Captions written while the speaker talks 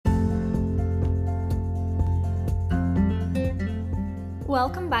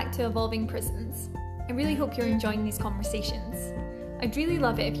Welcome back to Evolving Prisons. I really hope you're enjoying these conversations. I'd really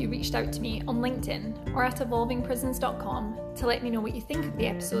love it if you reached out to me on LinkedIn or at evolvingprisons.com to let me know what you think of the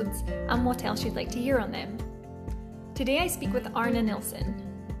episodes and what else you'd like to hear on them. Today I speak with Arne Nilsen.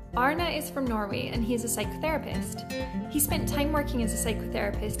 Arne is from Norway and he is a psychotherapist. He spent time working as a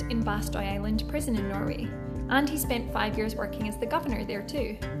psychotherapist in Bastøy Island prison in Norway, and he spent 5 years working as the governor there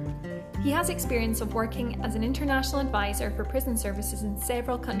too. He has experience of working as an international advisor for prison services in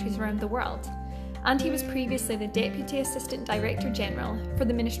several countries around the world, and he was previously the Deputy Assistant Director General for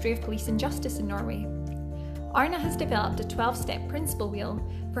the Ministry of Police and Justice in Norway. Arne has developed a 12-step principle wheel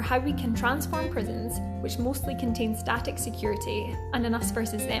for how we can transform prisons, which mostly contain static security and an us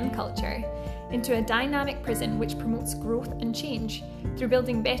versus them culture, into a dynamic prison which promotes growth and change through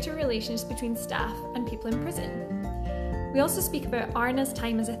building better relations between staff and people in prison. We also speak about Arne's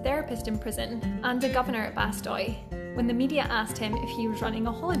time as a therapist in prison and a governor at Bastøy, when the media asked him if he was running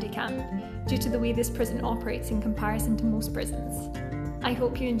a holiday camp due to the way this prison operates in comparison to most prisons. I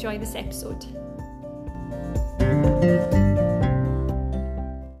hope you enjoy this episode.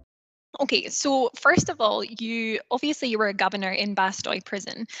 Okay, so first of all, you were a governor in Bastøy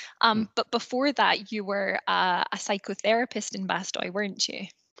prison, but before that you were a psychotherapist in Bastøy, weren't you?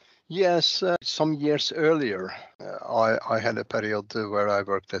 Yes, some years earlier, I had a period where I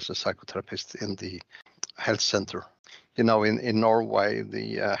worked as a psychotherapist in the health center. You know, in Norway,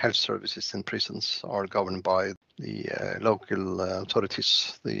 the health services in prisons are governed by the local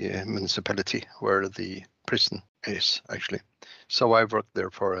authorities, the municipality where the prison is, actually. So I worked there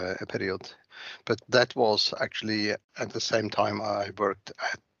for a period. But that was actually at the same time I worked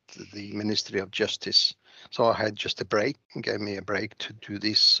at the Ministry of Justice. So I had just a break, gave me a break to do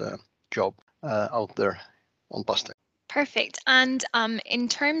this job out there on Bastøy. Perfect. And in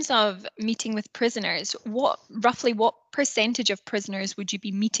terms of meeting with prisoners, what percentage of prisoners would you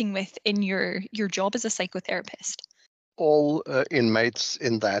be meeting with in your job as a psychotherapist? All inmates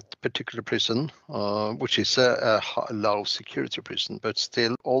in that particular prison, which is a low security prison, but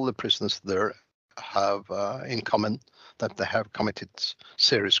still all the prisoners there have in common that they have committed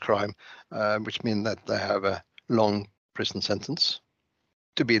serious crime, which means that they have a long prison sentence,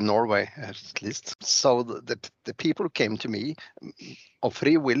 to be in Norway at least. So the people who came to me of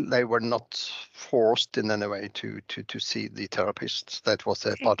free will, they were not forced in any way to see the therapist. That was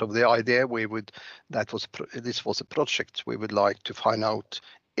a part of the idea. This was a project. We would like to find out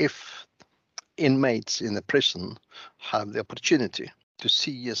if inmates in the prison have the opportunity to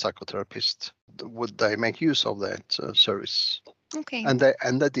see a psychotherapist. Would they make use of that service? Okay. And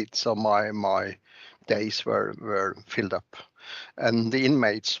they did. So my days were filled up. And the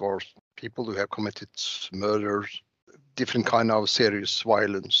inmates were people who have committed murders, different kind of serious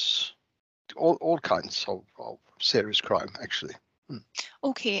violence, all kinds of serious crime, actually.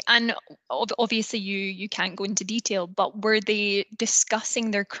 Okay, and obviously you can't go into detail, but were they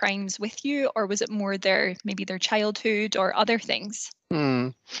discussing their crimes with you, or was it more maybe their childhood or other things?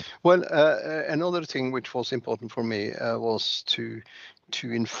 Well, another thing which was important for me was to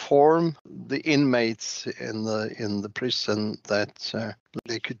inform the inmates in the prison that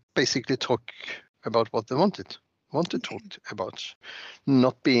they could basically talk about what they want to talk about,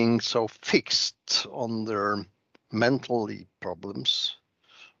 not being so fixed on their mentally problems,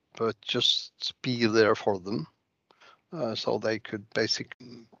 but just be there for them, so they could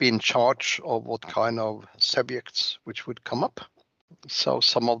basically be in charge of what kind of subjects which would come up. So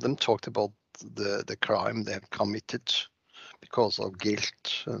some of them talked about the crime they have committed because of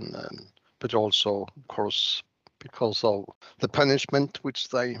guilt, but also, of course, because of the punishment which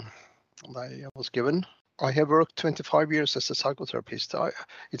they was given. I have worked 25 years as a psychotherapist.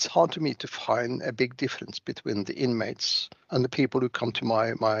 It's hard to me to find a big difference between the inmates and the people who come to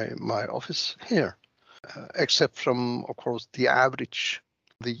my office here, except from, of course, the average.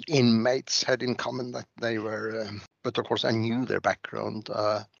 The inmates had in common that they were, but of course I knew their background.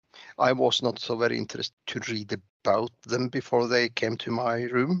 I was not so very interested to read about them before they came to my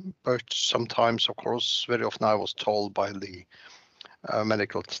room, but sometimes, of course, very often I was told by the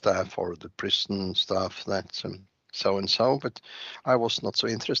medical staff or the prison staff that so and so, but I was not so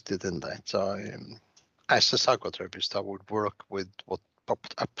interested in that. As a psychotherapist, I would work with what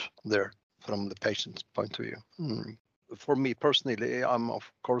popped up there from the patient's point of view. For me personally, I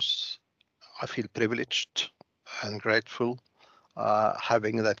feel privileged and grateful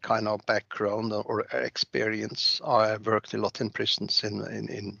having that kind of background or experience. I worked a lot in prisons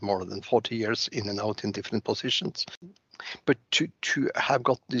in more than 40 years, in and out in different positions. But to have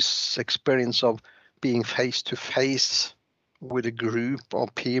got this experience of being face to face with a group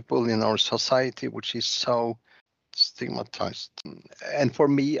of people in our society, which is so stigmatized. And for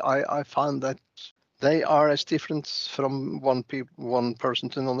me, I found that they are as different from one person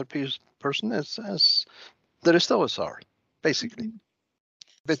to another person as the rest of us are, basically. Mm-hmm.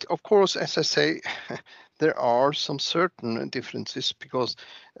 But of course, as I say, there are some certain differences because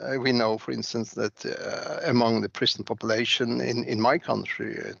we know, for instance, that among the prison population in my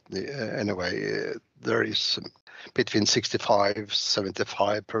country, anyway, there is between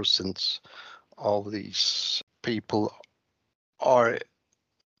 65-75% of these people are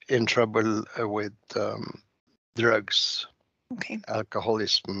in trouble with drugs, Okay.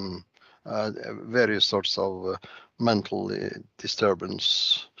 alcoholism, various sorts of mental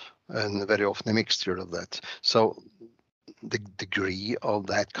disturbance, and very often a mixture of that. So the degree of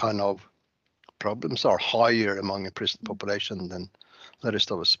that kind of problems are higher among a prison population than the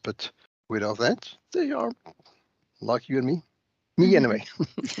rest of us. But without that, they are like you and me. Me anyway.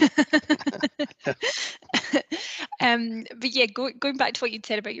 But yeah, going back to what you'd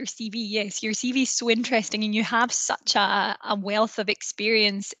said about your CV, yes, your CV is so interesting, and you have such a wealth of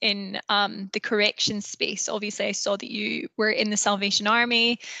experience in the corrections space. Obviously, I saw that you were in the Salvation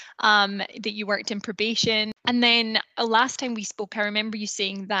Army, that you worked in probation, and then last time we spoke, I remember you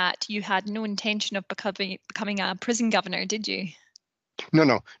saying that you had no intention of becoming a prison governor, did you?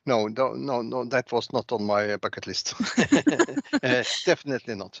 No. That was not on my bucket list.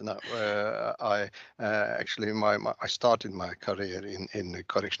 Definitely not. No, I actually I started my career in the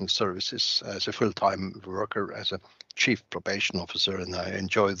correctional services as a full-time worker as a chief probation officer, and I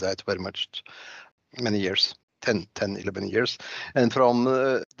enjoyed that very much. Many years, 11 years, and from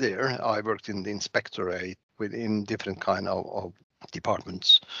there I worked in the inspectorate within different kind of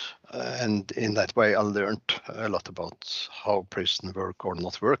departments, and in that way I learned a lot about how prison work or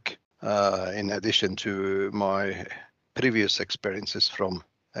not work, in addition to my previous experiences from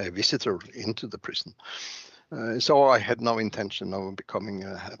a visitor into the prison. So I had no intention of becoming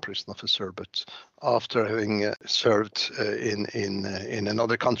a prison officer, but after having served in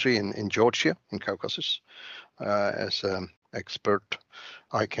another country in Georgia, in Caucasus, as an expert,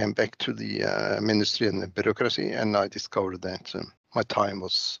 I came back to the ministry and the bureaucracy, and I discovered that my time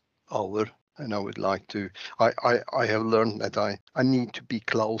was over, and I would like to. I have learned that I need to be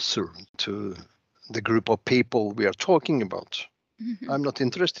closer to the group of people we are talking about. Mm-hmm. I'm not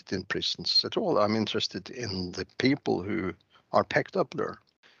interested in prisons at all. I'm interested in the people who are packed up there.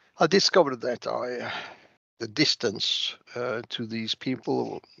 I discovered that the distance to these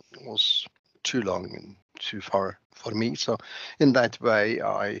people was too long and too far for me. So in that way,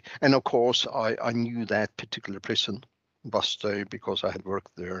 and of course I knew that particular prison, Bastøy, because I had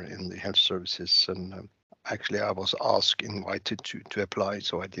worked there in the health services, and actually I was invited to apply,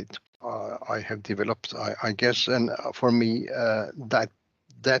 so I did. I have developed, I guess, and for me,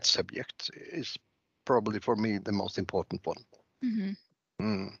 that subject is probably for me the most important one.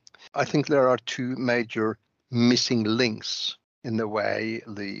 Mm-hmm. I think there are two major missing links in the way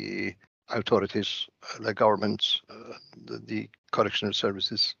the authorities, the governments, the correctional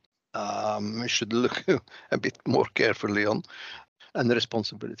services should look a bit more carefully on, and the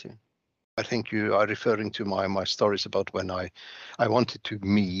responsibility. I think you are referring to my stories about when I wanted to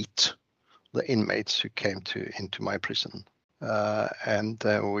meet the inmates who came into my prison, and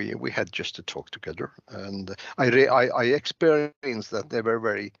we had just to talk together, and I experienced that they were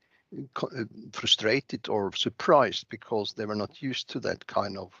very frustrated or surprised because they were not used to that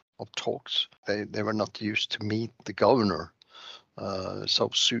kind of talks. They were not used to meet the governor so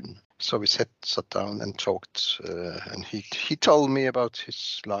soon. So we sat down and talked, and he told me about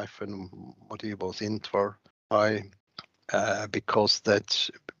his life and what he was in for. Because that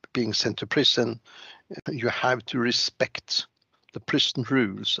being sent to prison, you have to respect the prison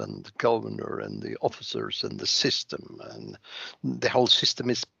rules and the governor and the officers and the system, and the whole system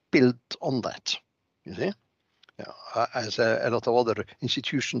is built on that. You see, as a lot of other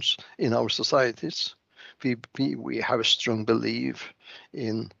institutions in our societies, we have a strong belief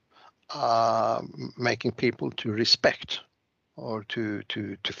in making people to respect or to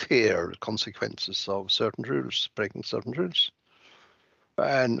fear consequences of certain rules, breaking certain rules.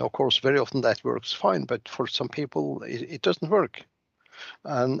 And of course, very often that works fine, but for some people it doesn't work.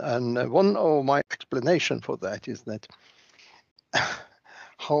 And one of my explanation for that is that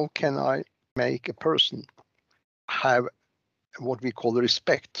how can I make a person have what we call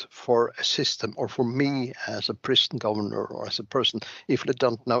respect for a system, or for me as a prison governor or as a person, if they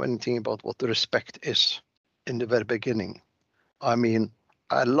don't know anything about what the respect is in the very beginning? I mean,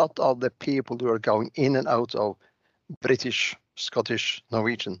 a lot of the people who are going in and out of British, Scottish,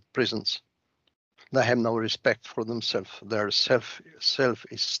 Norwegian prisons, they have no respect for themselves. Their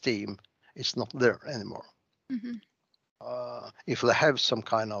self-esteem is not there anymore. If they have some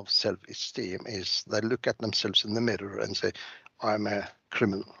kind of self-esteem, is they look at themselves in the mirror and say, I'm a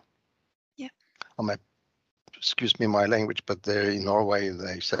criminal. Yeah. Excuse me my language, but in Norway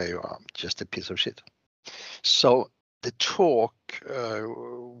they say, I'm just a piece of shit. So the talk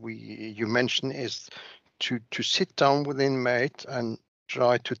you mentioned is to sit down with the inmate and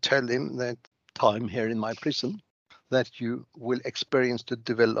try to tell him that time here in my prison, that you will experience to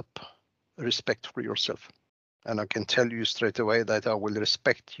develop respect for yourself. And I can tell you straight away that I will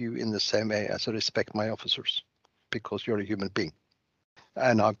respect you in the same way as I respect my officers, because you're a human being.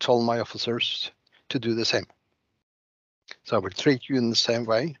 And I've told my officers to do the same. So I will treat you in the same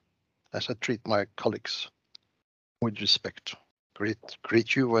way as I treat my colleagues, with respect.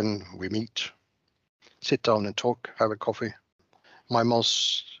 Greet you when we meet, sit down and talk, have a coffee. My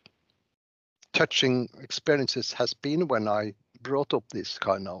most touching experiences has been when I brought up this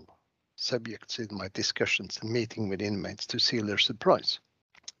kind of subjects in my discussions and meeting with inmates to see their surprise.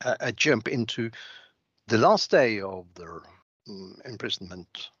 I jump into the last day of their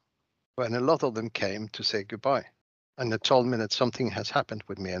imprisonment, when a lot of them came to say goodbye, and they told me that something has happened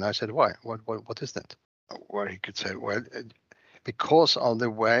with me, and I said, why? What is that? Well, he could say, well, because of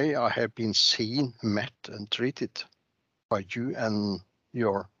the way I have been seen, met, and treated by you and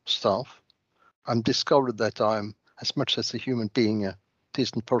your staff, I'm discovered that I'm, as much as a human being, a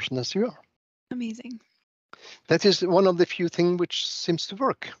decent person as you are. Amazing. That is one of the few things which seems to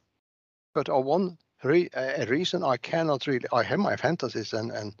work. But a reason I cannot really, I have my fantasies,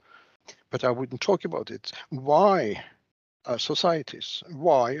 but I wouldn't talk about it. Why societies,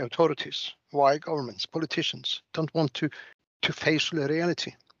 why authorities, why governments, politicians don't want to face the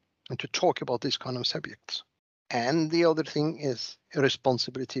reality and to talk about these kind of subjects. And the other thing is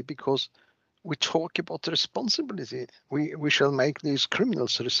responsibility, because we talk about responsibility. We shall make these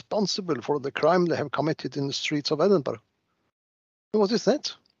criminals responsible for the crime they have committed in the streets of Edinburgh. What is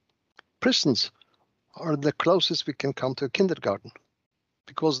that? Prisons are the closest we can come to a kindergarten,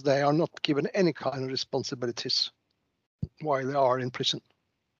 because they are not given any kind of responsibilities while they are in prison.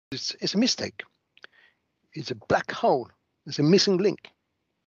 It's a mistake. It's a black hole. It's a missing link.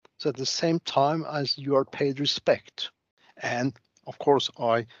 So at the same time as you are paid respect, and of course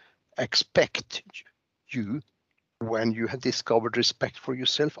I expect you, when you have discovered respect for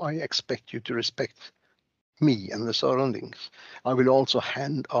yourself, I expect you to respect me and the surroundings. I will also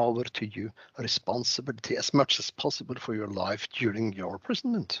hand over to you responsibility as much as possible for your life during your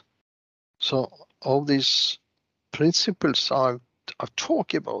imprisonment. So all these principles I've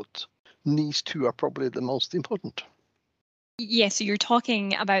talked about, these two are probably the most important. Yeah, so you're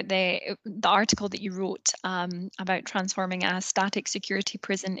talking about the article that you wrote about transforming a static security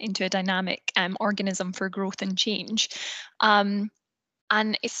prison into a dynamic organism for growth and change.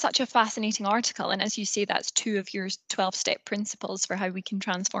 And it's such a fascinating article. And as you say, that's 2 of your 12-step principles for how we can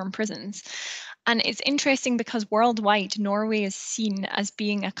transform prisons. And it's interesting because worldwide, Norway is seen as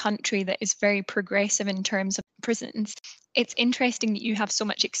being a country that is very progressive in terms of prisons. It's interesting that you have so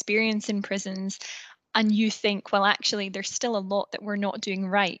much experience in prisons and you think, well, actually, there's still a lot that we're not doing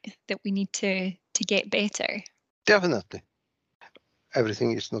right, that we need to get better. Definitely.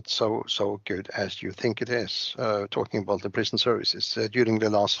 Everything is not so good as you think it is. Talking about the prison services, during the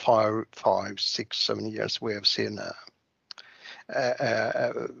last 5, 6, 7 years, we have seen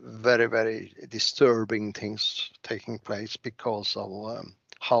very, very disturbing things taking place because of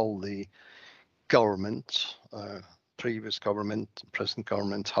how the government, previous government, present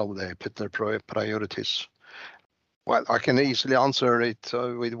government, how they put their priorities. Well, I can easily answer it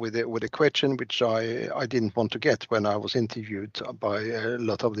with a question which I didn't want to get when I was interviewed by a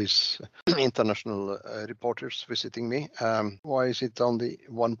lot of these international reporters visiting me. Why is it only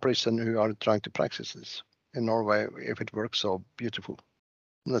one prison who are trying to practice this in Norway if it works so beautiful?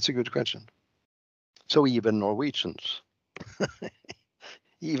 And that's a good question. So even Norwegians,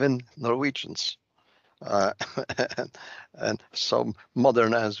 and so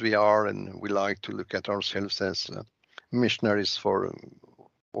modern as we are, and we like to look at ourselves as missionaries for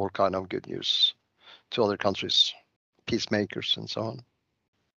all kind of good news to other countries, peacemakers and so on.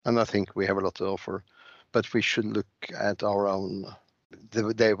 And I think we have a lot to offer, but we should look at our own,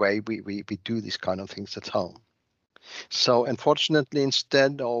 the way we do these kind of things at home. So unfortunately,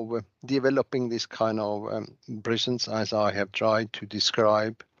 instead of developing this kind of prisons, as I have tried to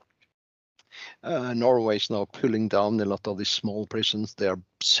describe, Norway is now pulling down a lot of these small prisons. They are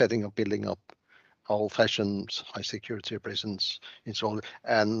building up old-fashioned high-security prisons. It's all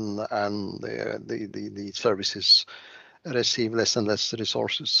and the services receive less and less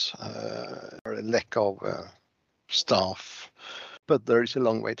resources, or a lack of staff. But there is a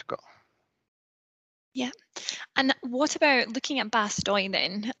long way to go. Yeah. And what about looking at Bastoy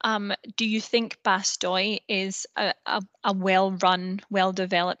then? Do you think Bastoy is a well-run,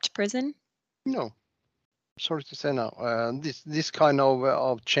 well-developed prison? No, sorry to say no. This kind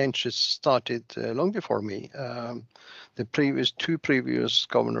of changes started long before me. The two previous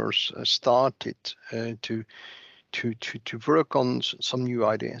governors started to work on some new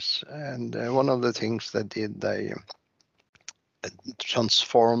ideas, and one of the things they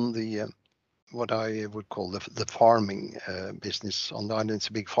transformed the what I would call the farming business on the island. It's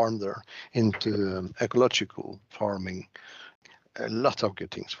a big farm there, into ecological farming. A lot of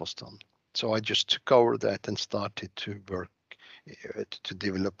good things was done. So I just took over that and started to work to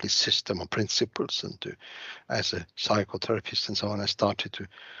develop this system of principles, and as a psychotherapist and so on, I started to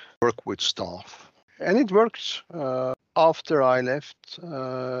work with staff, and it worked. After I left,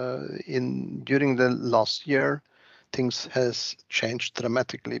 during the last year, things has changed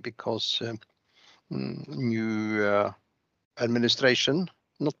dramatically because new administration,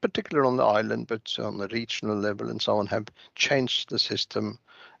 not particularly on the island, but on the regional level and so on, have changed the system,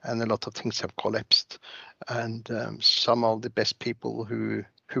 and a lot of things have collapsed. And some of the best people who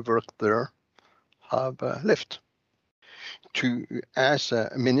worked there have left. As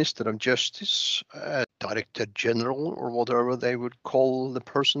a Minister of Justice, Director General, or whatever they would call the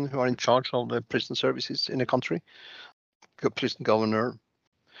person who are in charge of the prison services in a country, prison governor,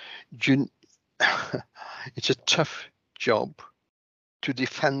 it's a tough job to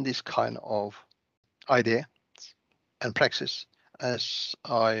defend this kind of idea and praxis as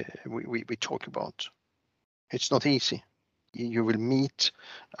we talk about. It's not easy. You will meet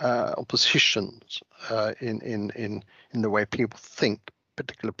oppositions in the way people think,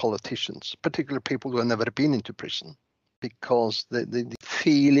 particular politicians, particular people who have never been into prison, because the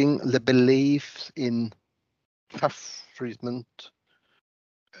feeling, the belief in tough treatment,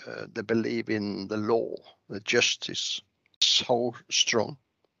 the belief in the law, the justice, so strong.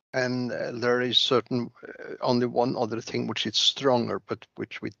 And there is certain only one other thing which is stronger, but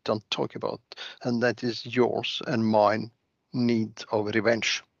which we don't talk about, and that is yours and mine need of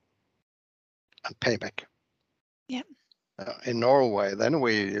revenge and payback. Yeah. In Norway, then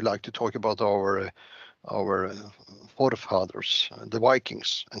we like to talk about our forefathers, the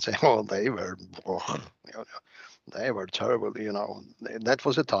Vikings, and say, "Oh, they were terrible." That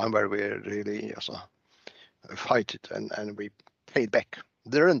was a time where we really fight it, and we paid back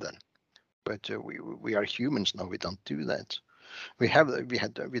there and then. But we are humans now. We don't do that. We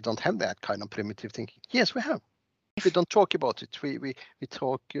don't have that kind of primitive thinking. Yes, we have. We don't talk about it. We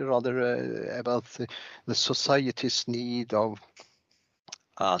talk rather about the society's need of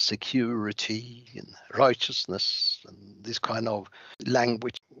security and righteousness and this kind of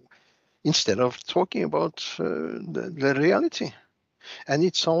language, instead of talking about the reality. And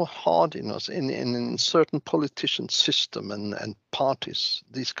it's so hard in us, in certain politician system and parties,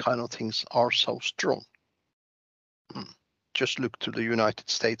 these kind of things are so strong. Just look to the United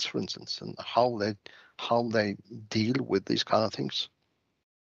States, for instance, and how they deal with these kind of things.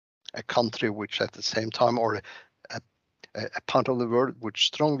 A country which at the same time, or a part of the world which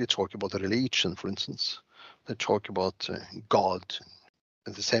strongly talk about religion, for instance, they talk about God.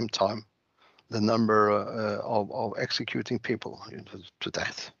 At the same time, the number of executing people to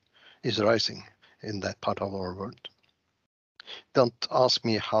death is rising in that part of our world. Don't ask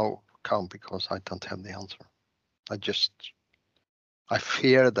me how come, because I don't have the answer. I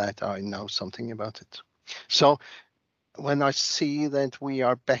fear that I know something about it. So when I see that we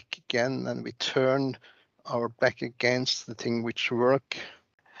are back again and we turn our back against the thing which work,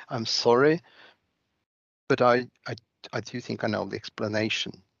 I'm sorry, but I do think I know the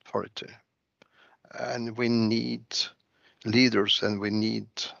explanation for it. And we need leaders, and we need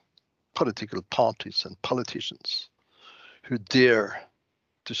political parties and politicians who dare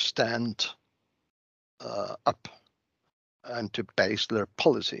to stand up and to base their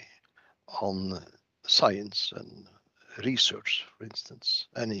policy on science and research, for instance,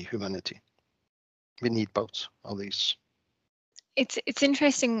 and humanity. We need both of these. It's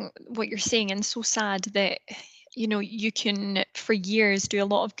interesting what you're saying, and so sad that you can for years do a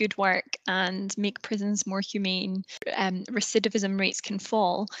lot of good work and make prisons more humane. Recidivism rates can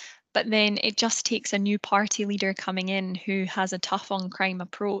fall, but then it just takes a new party leader coming in who has a tough on crime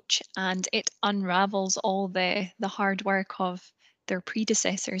approach, and it unravels all the hard work of their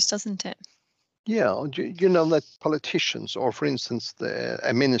predecessors, doesn't it? Yeah, you know that politicians, or for instance,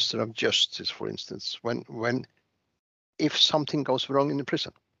 a minister of justice, for instance, if something goes wrong in the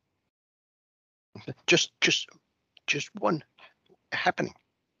prison, just one happening,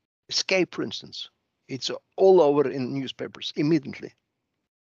 escape, for instance, it's all over in newspapers immediately.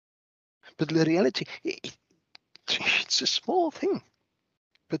 But the reality, it's a small thing.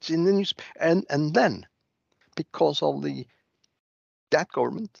 But in the news, and then because of that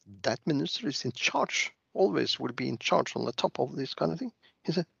government, that minister is in charge, always will be in charge on the top of this kind of thing.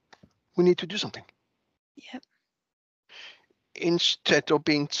 He said, we need to do something. Yep. Instead of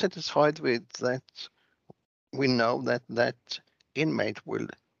being satisfied with that, we know that that inmate will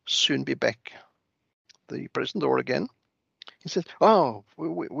soon be back the prison door again. He said, oh,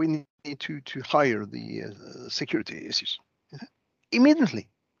 we need to hire the security issues immediately.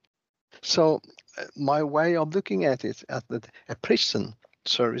 So my way of looking at it, at the a prison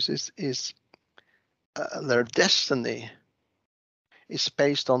services is their destiny is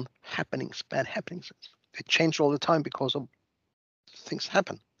based on happenings, bad happenings. They change all the time because of things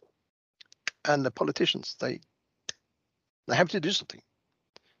happen. And the politicians, they have to do something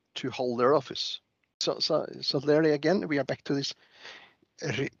to hold their office. So there again, we are back to this.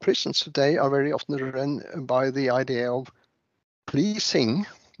 Prisons today are very often run by the idea of pleasing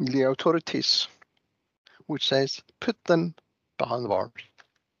the authorities, which says put them behind bars.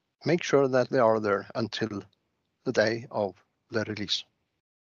 Make sure that they are there until the day of their release.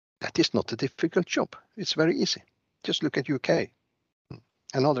 That is not a difficult job. It's very easy. Just look at UK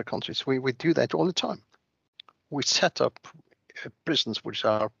and other countries. We do that all the time. We set up prisons which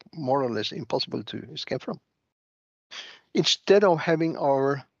are more or less impossible to escape from. Instead of having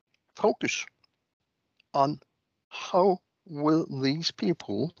our focus on how will these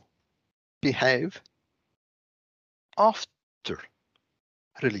people behave after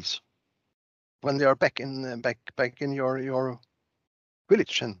release, when they are back in your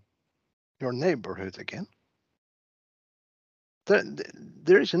village and your neighborhood again.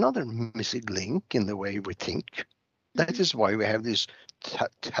 There is another missing link in the way we think. That is why we have this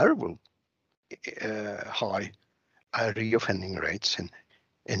terrible high reoffending rates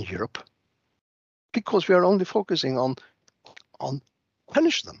in Europe, because we are only focusing on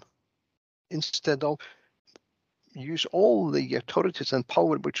punish them instead of use all the authorities and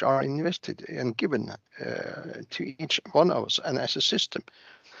power which are invested and given to each one of us and as a system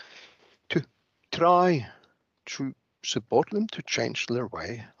to try to support them to change their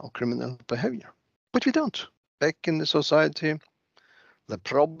way of criminal behavior. But we don't. Back in the society, the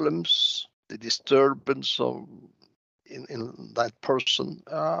problems, the disturbance of in that person,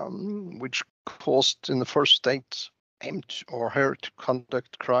 which caused in the first state him or her to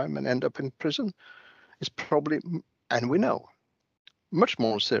conduct crime and end up in prison, is probably, and we know, much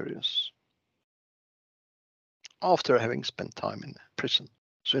more serious after having spent time in prison.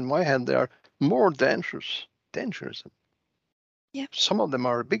 So in my head, they are more dangerous. Yeah. Some of them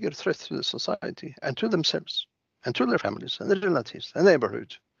are a bigger threat to the society and to themselves and to their families and their relatives and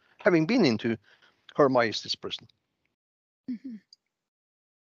neighborhood, having been into Her Majesty's prison. Mm-hmm.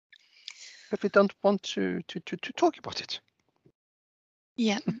 But we don't want to talk about it.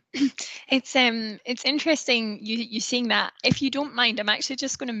 Yeah, it's interesting you saying that. If you don't mind, I'm actually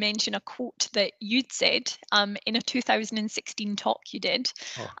just going to mention a quote that you'd said in a 2016 talk you did.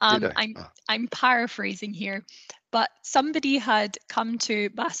 I'm paraphrasing here, but somebody had come to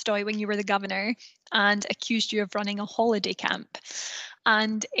Bastøy when you were the governor and accused you of running a holiday camp.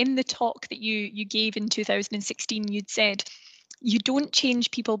 And in the talk that you gave in 2016, you'd said, "You don't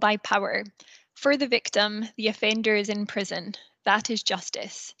change people by power. For the victim, the offender is in prison. That is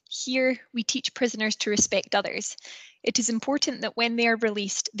justice. Here, we teach prisoners to respect others. It is important that when they are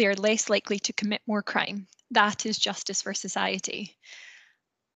released, they are less likely to commit more crime. That is justice for society."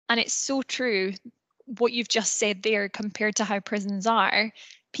 And it's so true what you've just said there compared to how prisons are.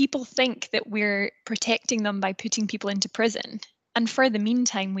 People think that we're protecting them by putting people into prison. And for the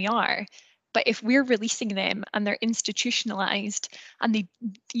meantime, we are. But if we're releasing them and they're institutionalized and they,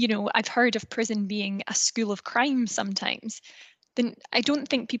 I've heard of prison being a school of crime sometimes, then I don't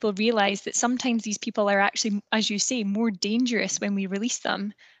think people realize that sometimes these people are actually, as you say, more dangerous when we release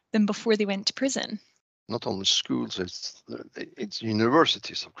them than before they went to prison. Not only schools, it's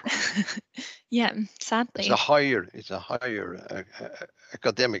universities of crime. Yeah, sadly. It's a higher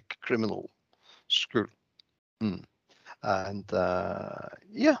academic criminal school. And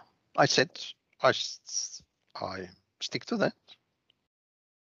yeah, I said I stick to that.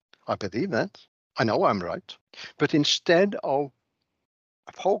 I believe that. I know I'm right. But instead of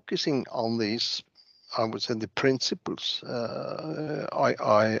focusing on these, I would say, the principles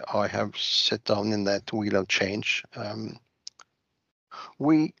I have set down in that wheel of change,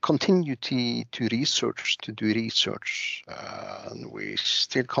 we continue to do research, and we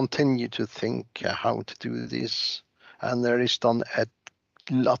still continue to think how to do this. And there is done a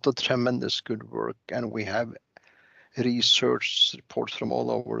lot of tremendous good work, and we have research reports from all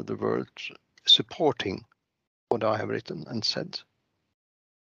over the world supporting what I have written and said.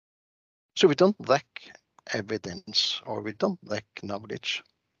 So we don't lack evidence, or we don't lack knowledge.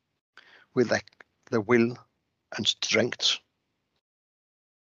 We lack the will and strength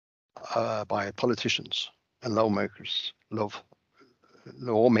by politicians and lawmakers,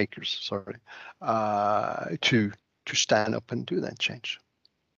 to stand up and do that change,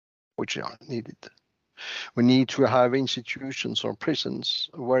 which are needed. We need to have institutions or prisons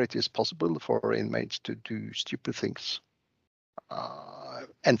where it is possible for inmates to do stupid things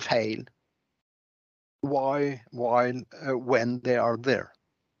and fail when they are there.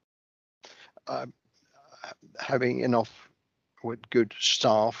 Having enough with good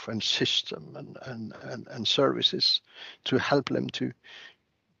staff and system and services to help them to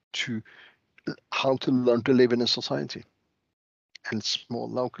how to learn to live in a society and small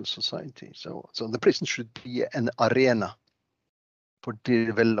local society. So the prison should be an arena for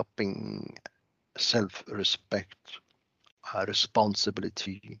developing self-respect,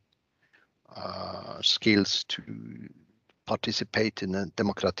 responsibility, skills to participate in a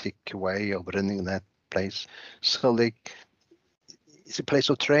democratic way of running that place. So it's a place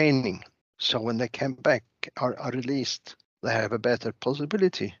of training. So when they come back, are released, they have a better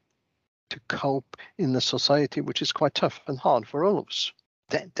possibility to cope in a society which is quite tough and hard for all of us.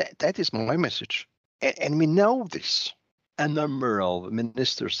 That is my message. And we know this. A number of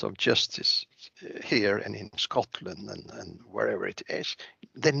ministers of justice here and in Scotland and wherever it is,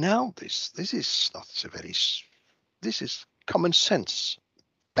 they know this. This is not this is common sense,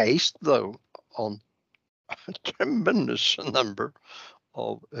 based though on a tremendous number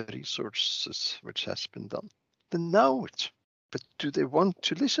of researches which has been done. They know it, but do they want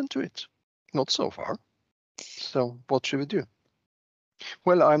to listen to it? Not so far. So what should we do?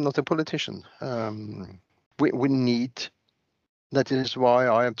 Well, I'm not a politician. We need, that is why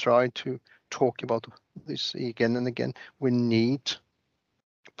I have tried to talk about this again and again. We need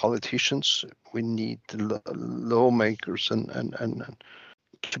politicians, we need lawmakers and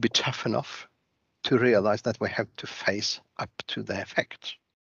to be tough enough to realize that we have to face up to the effect,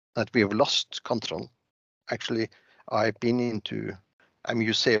 that we have lost control. Actually, I've been into a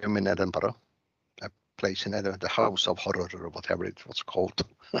museum in Edinburgh, a place in Edinburgh, the House of Horror or whatever it was called,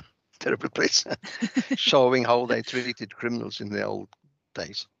 terrible place, showing how they treated criminals in the old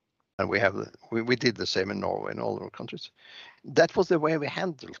days. And we did the same in Norway and all our countries. That was the way we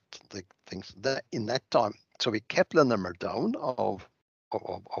handled the things in that time. So we kept the number down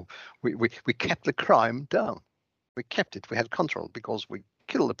we kept the crime down. We kept it. We had control because we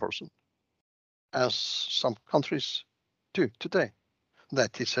killed the person, as some countries do today.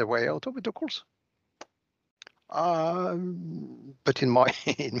 That is a way out of it, of course. But in my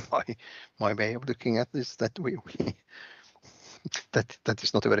way of looking at this, that that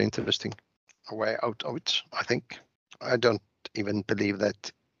is not a very interesting way out of it. I think I don't even believe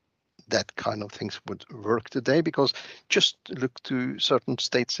that kind of things would work today, because just look to certain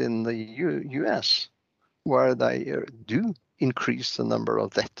states in the US where they do increase the number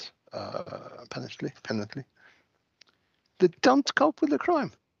of death penalty. They don't cope with the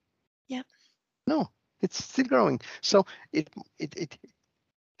crime. Yeah. No, it's still growing. So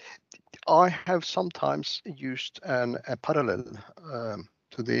I have sometimes used a parallel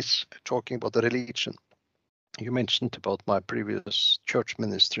to this, talking about the religion. You mentioned about my previous church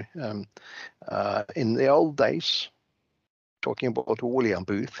ministry. In the old days, talking about William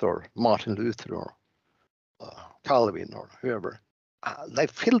Booth or Martin Luther or Calvin or whoever, they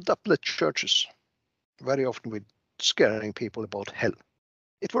filled up the churches very often with scaring people about hell.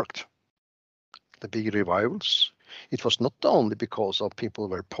 It worked. The big revivals, it was not only because of people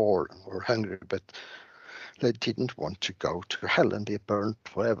were poor or hungry, but they didn't want to go to hell and be burned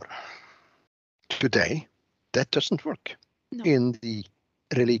forever. Today, that doesn't work in the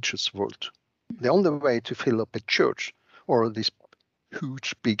religious world. The only way to fill up a church or these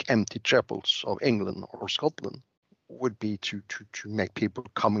huge, big, empty chapels of England or Scotland would be to make people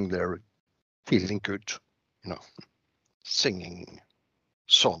coming there feeling good, singing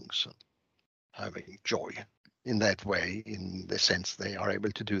songs and having joy in that way, in the sense they are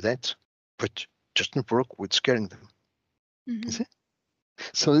able to do that, but doesn't work with scaring them. Mm-hmm. You see?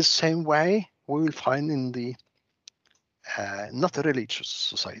 So the same way we will find in the not a religious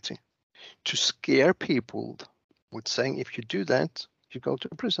society, to scare people with saying, if you do that, you go to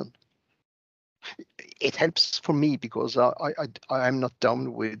prison. It helps for me because I'm not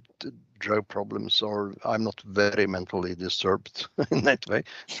down with drug problems, or I'm not very mentally disturbed in that way.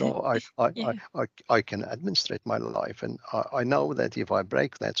 So I can administrate my life, and I know that if I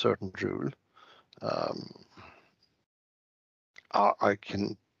break that certain rule, I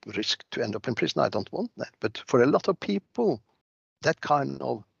can risk to end up in prison. I don't want that. But for a lot of people, that kind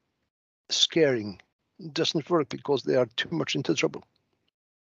of scaring doesn't work because they are too much into trouble.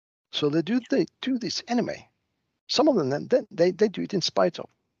 So they do this anyway. Some of them they do it in spite of,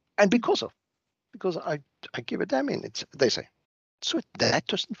 and because I give a damn in it. They say, so that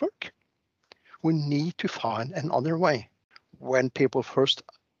doesn't work. We need to find another way. When people first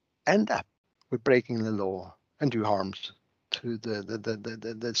end up with breaking the law and do harms to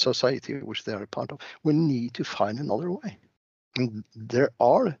the society which they are a part of, we need to find another way. And there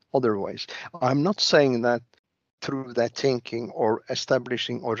are other ways. I'm not saying that through that thinking or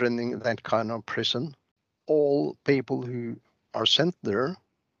establishing or running that kind of prison, all people who are sent there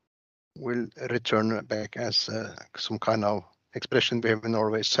will return back as some kind of expression we have in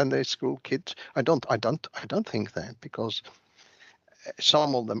Norway, Sunday school kids. I don't think that, because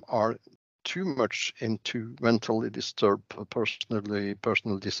some of them are too much into mentally disturbed,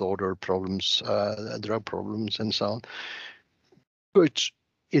 personal disorder problems, drug problems, and so on. But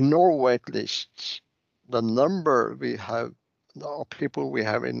in Norway, at least, the number we have, the people we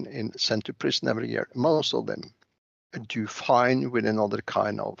have in sent to prison every year, most of them do fine with another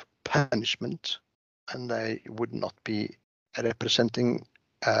kind of punishment, and they would not be representing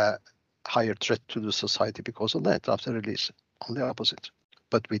a higher threat to the society because of that after release. On the opposite.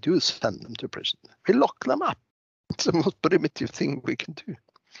 But we do send them to prison. We lock them up. It's the most primitive thing we can do.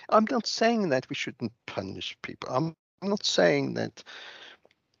 I'm not saying that we shouldn't punish people. I'm not saying that.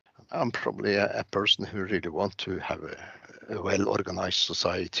 I'm probably a person who really want to have a well-organized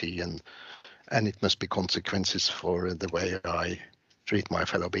society, and it must be consequences for the way I treat my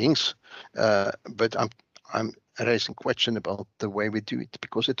fellow beings. But I'm raising question about the way we do it,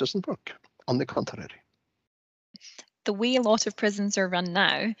 because it doesn't work. On the contrary. The way a lot of prisons are run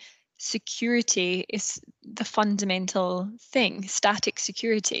now, security is the fundamental thing, static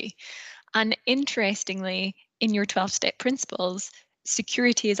security. And interestingly, in your 12-step principles,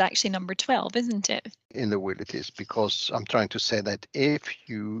 security is actually number 12, isn't it? In the will it is, because I'm trying to say that if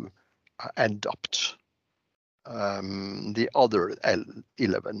you adopt the other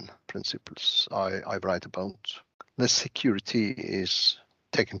 11 principles I write about, the security is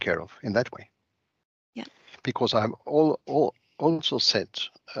taken care of in that way. Yeah. Because I've also said,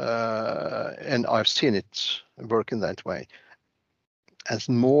 and I've seen it work in that way, as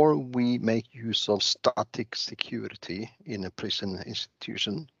more we make use of static security in a prison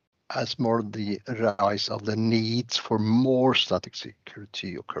institution, as more the rise of the needs for more static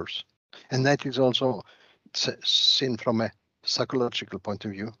security occurs. And that is also seen from a psychological point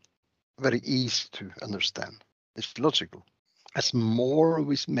of view, very easy to understand. It's logical. As more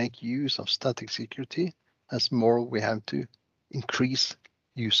we make use of static security, as more we have to increase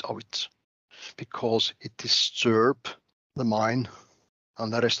use of it, because it disturbs the mind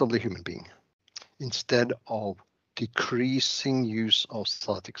and the rest of the human being, instead of decreasing use of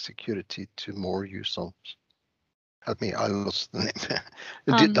static security to more use of, help me, I lost the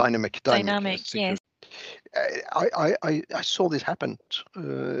name, dynamic security. Yes. I saw this happen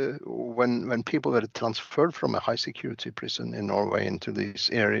when people were transferred from a high security prison in Norway into this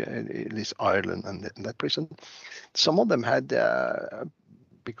area, this island, and that prison. Some of them had,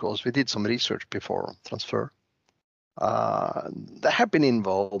 because we did some research before transfer, they have been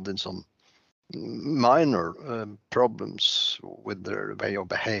involved in some minor problems with their way of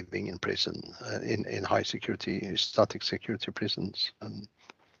behaving in prison, in high security, static security prisons. And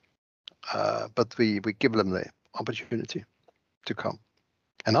but we give them the opportunity to come.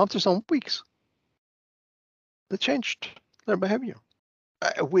 And after some weeks, they changed their behavior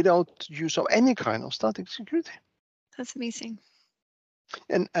without use of any kind of static security. That's amazing.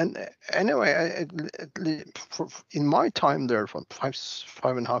 And anyway, in my time there for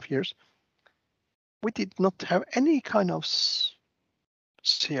 5.5 years, we did not have any kind of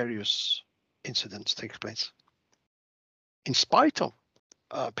serious incidents take place, in spite of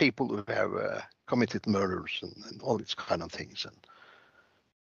people who have committed murders and all these kind of things. And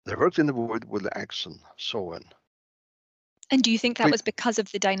they worked in the wood with the axe and so on. And do you think that was because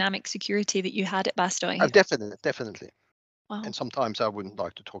of the dynamic security that you had at Bastøy? Definitely. Wow. And sometimes I wouldn't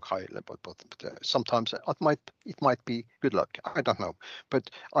like to talk highly about, but sometimes it might be good luck. I don't know, but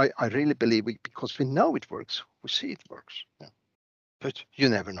I really believe because we know it works. We see it works. Yeah. But you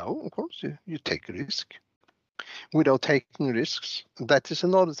never know. Of course, you take a risk. Without taking risks, that is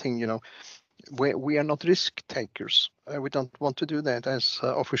another thing. You know, we are not risk takers. We don't want to do that as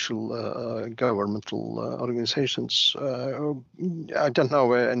official governmental organizations. I don't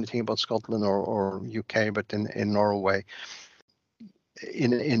know anything about Scotland or UK, but in Norway,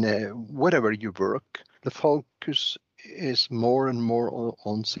 in wherever you work, the focus is more and more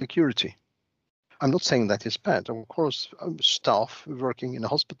on security. I'm not saying that is bad. Of course, staff working in a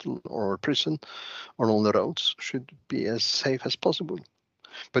hospital or a prison or on the roads should be as safe as possible.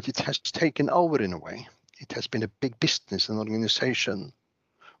 But it has taken over in a way. It has been a big business and organization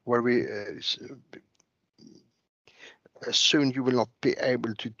where we soon you will not be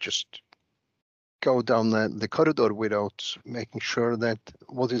able to just go down the corridor without making sure that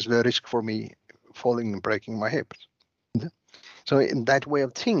what is the risk for me falling and breaking my hip. So in that way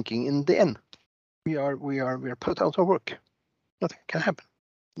of thinking, in the end, we are put out of work. Nothing can happen.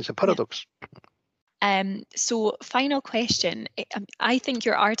 It's a paradox. So final question. I think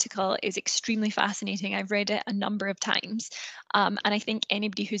your article is extremely fascinating. I've read it a number of times, and I think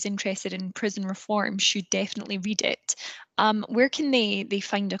anybody who's interested in prison reform should definitely read it. Where can they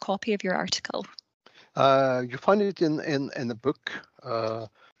find a copy of your article? You find it in a book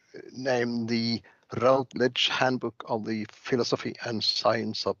named the Routledge Handbook of the Philosophy and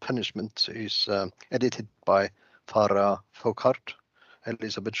Science of Punishment. Is edited by Farah Foucault,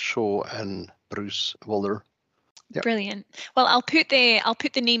 Elizabeth Shaw, and Bruce Waller. Yep. Brilliant. Well, I'll put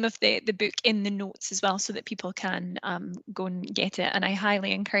the name of the book in the notes as well, so that people can go and get it. And I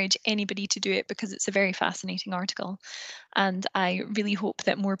highly encourage anybody to do it, because it's a very fascinating article, and I really hope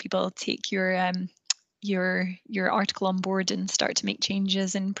that more people take your article on board and start to make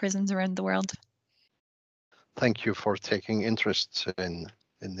changes in prisons around the world. Thank you for taking interest in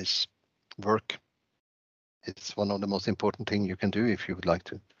this work. It's one of the most important things you can do if you would like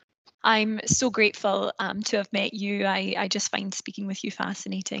to. I'm so grateful to have met you. I just find speaking with you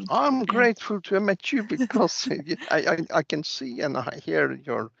fascinating. I'm grateful to have met you, because I can see and I hear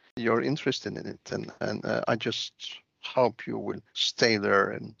your interest in it, and I just hope you will stay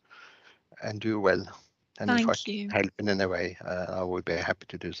there and do well. And Thank if I you. can help in any way, I would be happy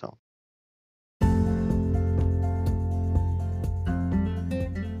to do so.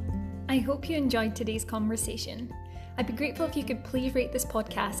 I hope you enjoyed today's conversation. I'd be grateful if you could please rate this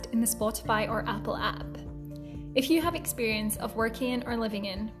podcast in the Spotify or Apple app. If you have experience of working in or living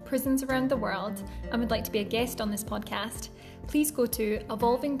in prisons around the world and would like to be a guest on this podcast, please go to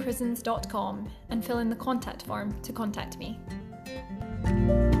evolvingprisons.com and fill in the contact form to contact me.